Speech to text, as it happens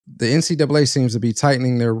the NCAA seems to be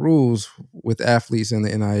tightening their rules with athletes in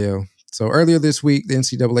the NIL. So earlier this week, the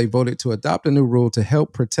NCAA voted to adopt a new rule to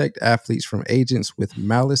help protect athletes from agents with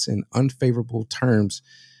malice and unfavorable terms,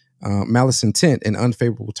 malice intent and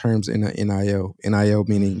unfavorable terms in the NIL. NIL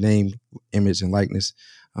meaning name, image, and likeness,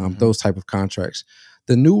 those type of contracts.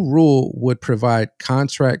 The new rule would provide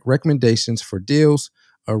contract recommendations for deals,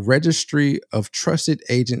 a registry of trusted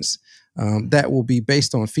agents that will be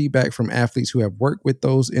based on feedback from athletes who have worked with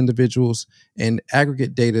those individuals, and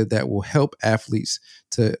aggregate data that will help athletes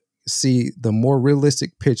to see the more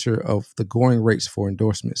realistic picture of the going rates for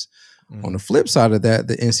endorsements. On the flip side of that,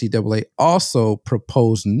 the NCAA also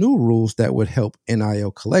proposed new rules that would help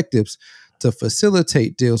NIL collectives to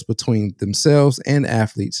facilitate deals between themselves and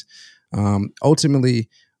athletes, ultimately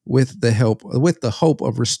with the hope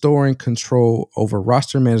of restoring control over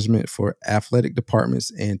roster management for athletic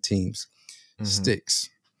departments and teams. Sticks.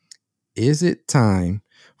 Is it time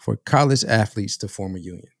for college athletes to form a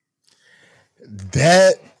union?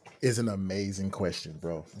 That is an amazing question,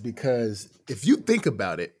 bro. Because if you think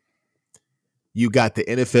about it, you got the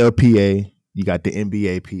NFLPA, you got the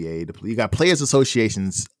NBAPA, you got players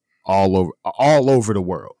associations all over the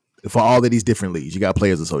world for all of these different leagues. You got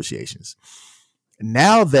players associations.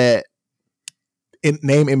 Now that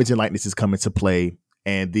name, image, and likeness is coming to play,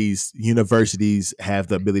 and these universities have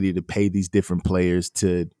the ability to pay these different players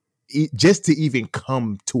to just to even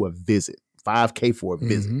come to a visit, $5K for a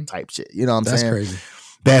visit type shit. You know what I'm saying? Crazy.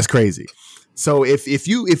 That's crazy. So if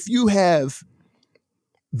you have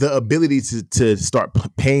the ability to start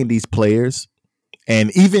paying these players,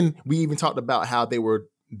 and we even talked about how they were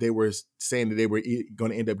saying that they were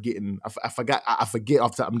going to end up getting, I forget off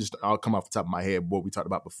the top, I'll come off the top of my head what we talked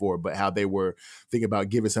about before, but how they were thinking about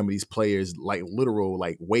giving some of these players like literal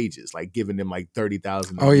like wages, like giving them like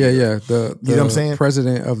 $30,000. Oh yeah. The you know what I'm saying?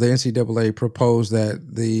 President of the NCAA proposed that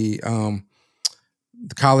the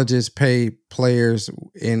colleges pay players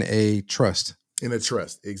in a trust. In a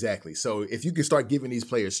trust, exactly. So if you can start giving these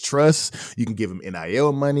players trust, you can give them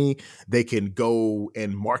NIL money. They can go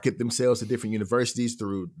and market themselves to different universities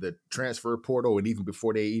through the transfer portal, and even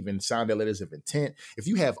before they even sign their letters of intent. If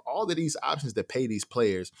you have all of these options to pay these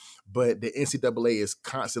players, but the NCAA is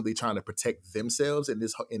constantly trying to protect themselves in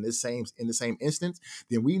the same instance,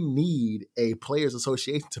 then we need a players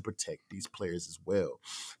association to protect these players as well.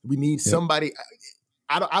 We need somebody.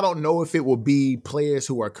 I don't know if it will be players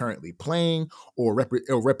who are currently playing or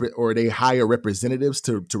they hire representatives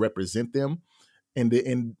to represent them in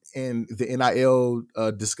the NIL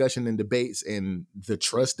discussion and debates and the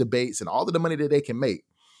trust debates and all of the money that they can make.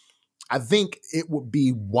 I think it would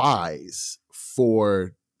be wise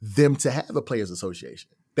for them to have a players association.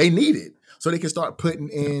 They need it so they can start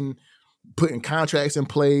putting contracts in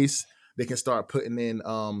place. They can start putting in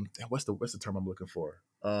what's the term I'm looking for?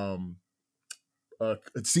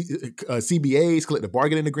 CBAs, collective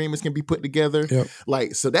bargaining agreements can be put together.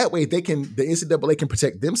 Like, so that way the NCAA can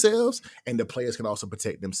protect themselves and the players can also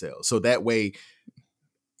protect themselves. So that way,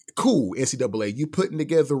 cool, NCAA, you putting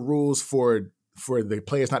together rules for the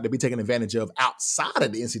players not to be taken advantage of outside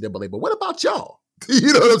of the NCAA. But what about y'all?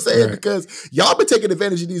 You know what I'm saying? Right. Because y'all been taking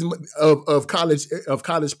advantage of these of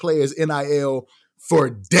college players NIL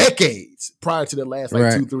for decades prior to the last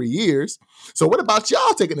 2-3 years. So what about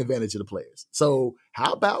y'all taking advantage of the players? So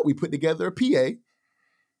how about we put together a PA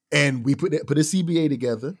and we put a CBA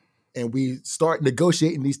together and we start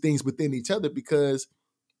negotiating these things within each other, because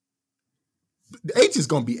the agents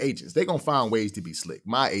going to be agents. They're going to find ways to be slick.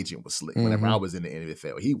 My agent was slick whenever I was in the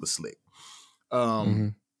NFL. He was slick.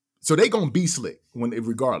 So they're going to be slick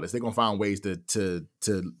regardless. They're going to find ways to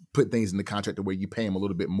put things in the contract to where you pay them a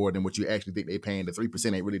little bit more than what you actually think they're paying. The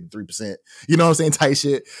 3% ain't really the 3%. You know what I'm saying? Type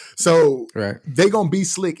shit. So they're going to be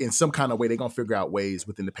slick in some kind of way. They're going to figure out ways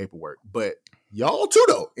within the paperwork. But y'all too,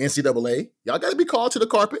 though, NCAA, y'all got to be called to the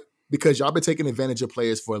carpet because y'all been taking advantage of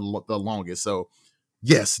players for the longest. So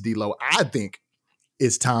yes, D-Lo, I think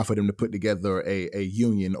it's time for them to put together a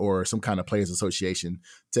union or some kind of players association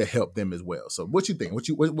to help them as well. So what you think?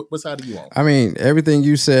 What side do you want? I mean, everything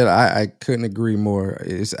you said, I couldn't agree more.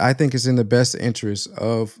 I think it's in the best interest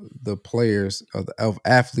of the players, of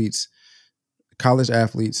athletes, college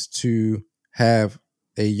athletes, to have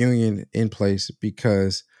a union in place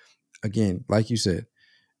because, again, like you said,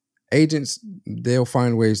 agents, they'll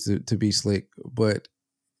find ways to be slick, but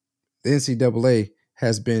the NCAA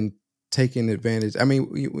has been taking advantage. I mean,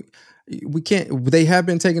 we can't, they have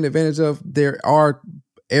been taken advantage of. There are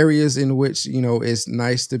areas in which, it's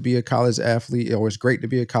nice to be a college athlete, or it's great to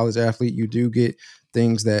be a college athlete. You do get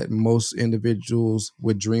things that most individuals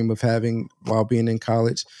would dream of having while being in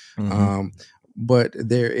college. but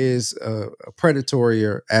there is a predatory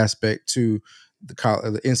aspect to the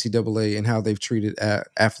NCAA and how they've treated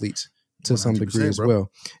athletes to some degree as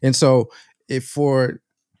well. And so if for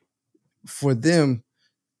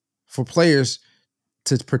players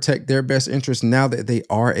to protect their best interest now that they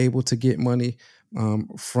are able to get money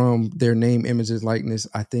from their name, images, likeness,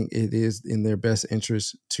 I think it is in their best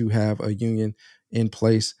interest to have a union in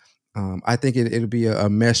place. I think it'll be a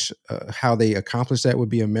mesh. How they accomplish that would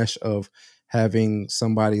be a mesh of having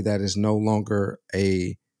somebody that is no longer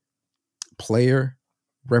a player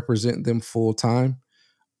represent them full time.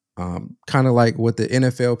 Kind of like what the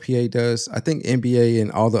NFLPA does. I think NBA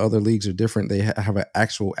and all the other leagues are different. They have an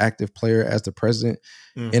actual active player as the president.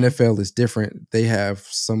 NFL is different. They have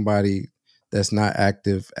somebody that's not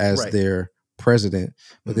active as their president,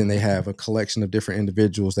 but then they have a collection of different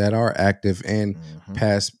individuals that are active and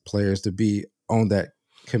past players to be on that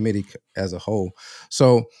committee as a whole.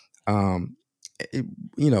 So, I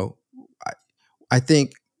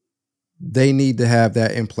think they need to have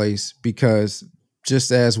that in place, because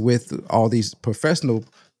just as with all these professional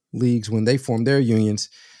leagues, when they form their unions,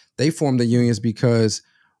 they form the unions because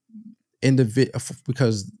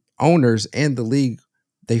owners and the league,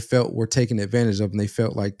 they felt were taken advantage of, and they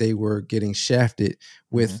felt like they were getting shafted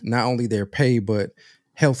with not only their pay, but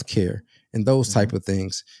health care and those type of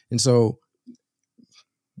things. And so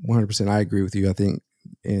 100%, I agree with you. I think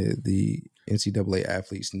the NCAA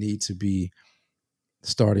athletes need to be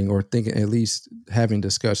starting or thinking, at least having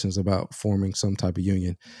discussions about forming some type of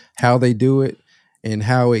union. How they do it and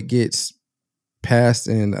how it gets passed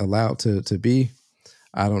and allowed to be,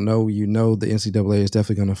 I don't know. The NCAA is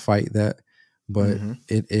definitely going to fight that, but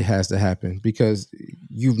it has to happen, because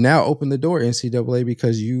you've now opened the door, NCAA,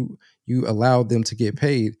 because you allowed them to get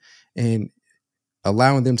paid, and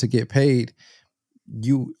allowing them to get paid,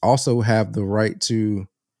 you also have the right to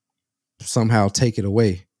somehow take it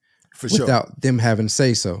away without them having to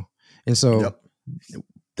say so. And so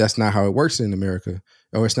that's not how it works in America,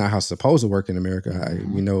 or it's not how it's supposed to work in America.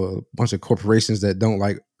 We know a bunch of corporations that don't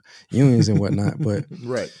like unions and whatnot, but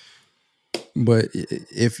but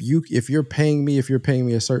if you're paying me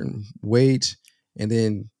a certain wage, and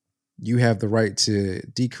then you have the right to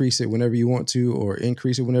decrease it whenever you want to or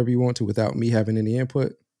increase it whenever you want to without me having any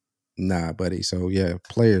input, nah, buddy. So yeah,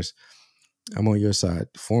 players, I'm on your side.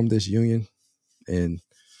 Form this union and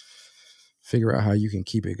figure out how you can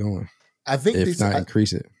keep it going. I think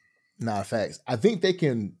increase it. Nah, facts. I think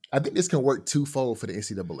this can work twofold for the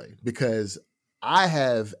NCAA, because I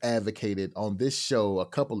have advocated on this show a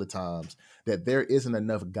couple of times that there isn't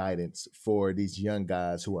enough guidance for these young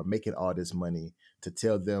guys who are making all this money to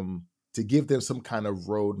give them some kind of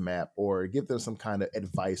roadmap or give them some kind of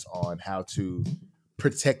advice on how to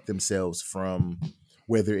protect themselves from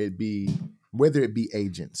whether it be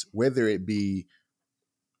agents, whether it be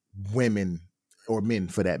women or men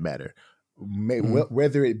for that matter,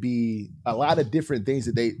 whether it be a lot of different things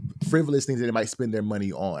frivolous things that they might spend their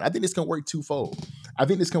money on. I think this can work twofold. I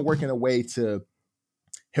think this can work in a way to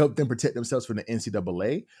help them protect themselves from the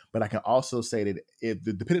NCAA, but I can also say that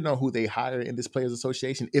depending on who they hire in this Players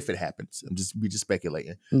Association, if it happens, we just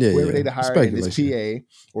speculating, whoever they hire in this PA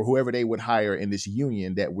or whoever they would hire in this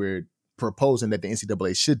union that we're proposing that the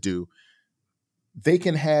NCAA should do, they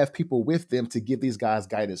can have people with them to give these guys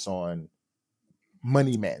guidance on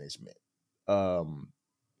money management,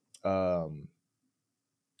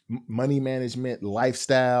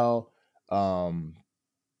 lifestyle,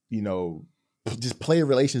 just player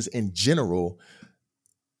relations in general,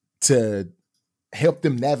 to help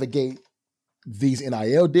them navigate these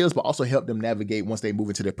NIL deals, but also help them navigate once they move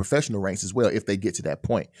into their professional ranks as well, if they get to that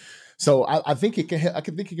point. So I think it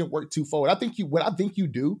can work twofold. What I think you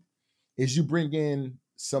do is you bring in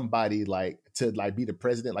somebody to be the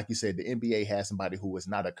president. Like you said, the NBA has somebody who is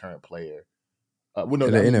not a current player.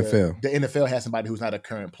 NFL. The NFL has somebody who's not a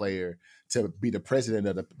current player to be the president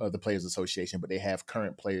of the Players Association, but they have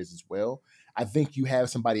current players as well. I think you have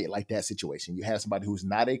somebody like that situation. You have somebody who's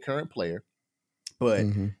not a current player, but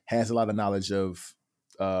has a lot of knowledge of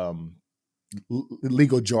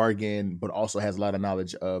legal jargon, but also has a lot of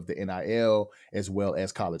knowledge of the NIL as well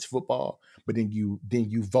as college football. But then you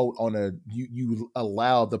vote on you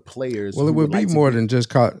allow the players. Well, it would be more than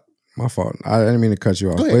just my fault. I didn't mean to cut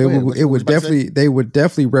you off. It would definitely, they would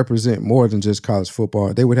definitely represent more than just college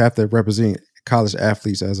football. They would have to represent college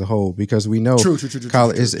athletes as a whole, because we know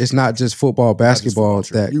college it's not just football, basketball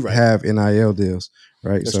that have NIL deals,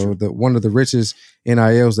 right? That's so one of the richest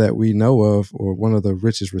NILs that we know of, or one of the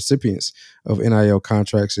richest recipients of NIL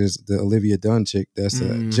contracts, is the Olivia Dunn chick that's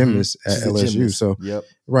a gymnast at LSU. So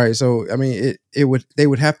right. So I mean, they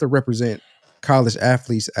would have to represent college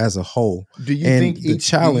athletes as a whole. Do you think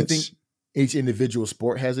each individual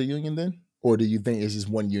sport has a union then? Or do you think it's just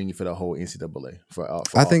one union for the whole NCAA?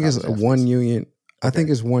 I think it's one union. Okay. I think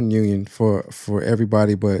it's one union for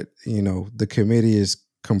everybody, but the committee is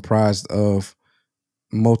comprised of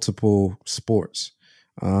multiple sports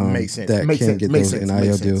makes sense. That makes can sense. get Makes those sense. NIL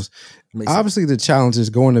Makes deals. Sense. Obviously, the challenge is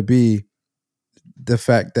going to be the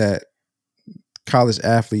fact that college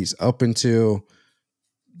athletes, up until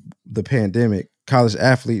the pandemic, college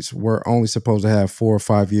athletes were only supposed to have 4 or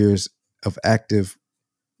 5 years of active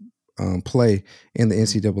play in the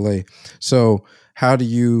NCAA. So how do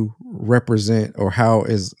you represent, or how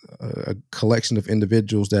is a collection of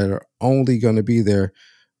individuals that are only going to be there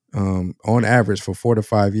on average for 4 to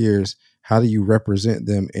 5 years, how do you represent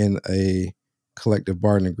them in a collective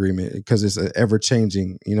bargaining agreement? Because it's ever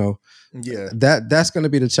changing, that's going to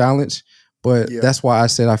be the challenge. But that's why I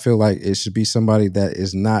said I feel like it should be somebody that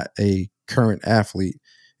is not a current athlete,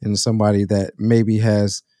 and somebody that maybe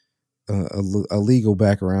has a legal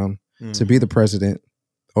background to be the president,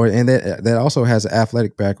 and that also has an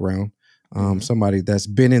athletic background. Somebody that's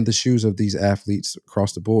been in the shoes of these athletes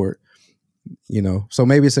across the board. So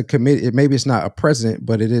maybe it's a committee. Maybe it's not a president,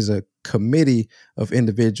 but it is a committee of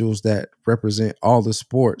individuals that represent all the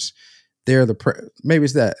sports. They're maybe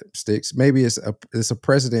it's that sticks. Maybe it's a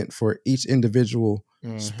president for each individual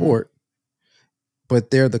sport, but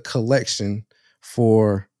they're the collection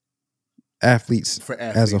for athletes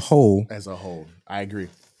as a whole. As a whole, I agree.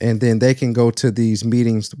 And then they can go to these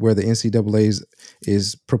meetings where the NCAA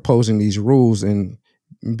is proposing these rules and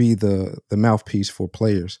be the mouthpiece for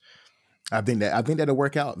players. I think that'll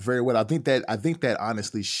work out very well. I think that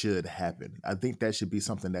honestly should happen. I think that should be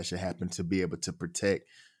something that should happen to be able to protect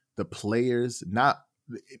the players. Not,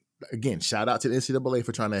 again, shout out to the NCAA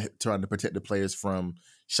for trying to protect the players from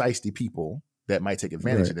shiesty people that might take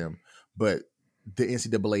advantage of them. But the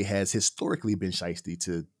NCAA has historically been shiesty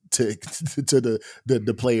to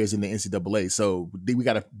the players in the NCAA. So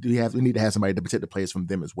we need to have somebody to protect the players from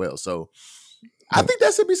them as well. So I think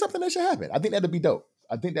that should be something that should happen. I think that'd be dope.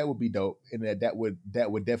 I think that would be dope, and that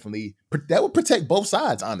would definitely protect both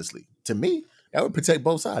sides. Honestly, to me, that would protect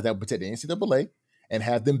both sides. That would protect the NCAA and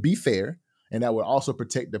have them be fair, and that would also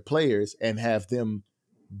protect the players and have them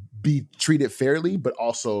be treated fairly, but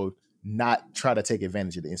also not try to take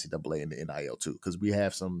advantage of the NCAA and the NIL too, because we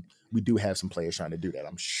do have some players trying to do that,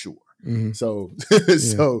 I'm sure. Mm-hmm.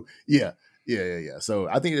 So yeah. So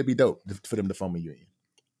I think it'd be dope for them to form a union.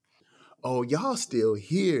 Oh, y'all still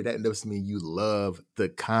here? That does mean you love the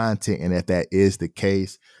content. And if that is the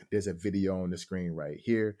case, there's a video on the screen right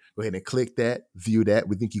here. Go ahead and click that, view that.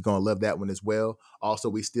 We think you're going to love that one as well. Also,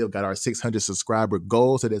 we still got our 600 subscriber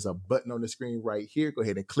goal. So there's a button on the screen right here. Go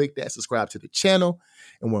ahead and click that, subscribe to the channel.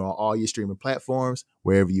 And we're on all your streaming platforms,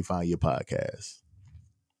 wherever you find your podcasts.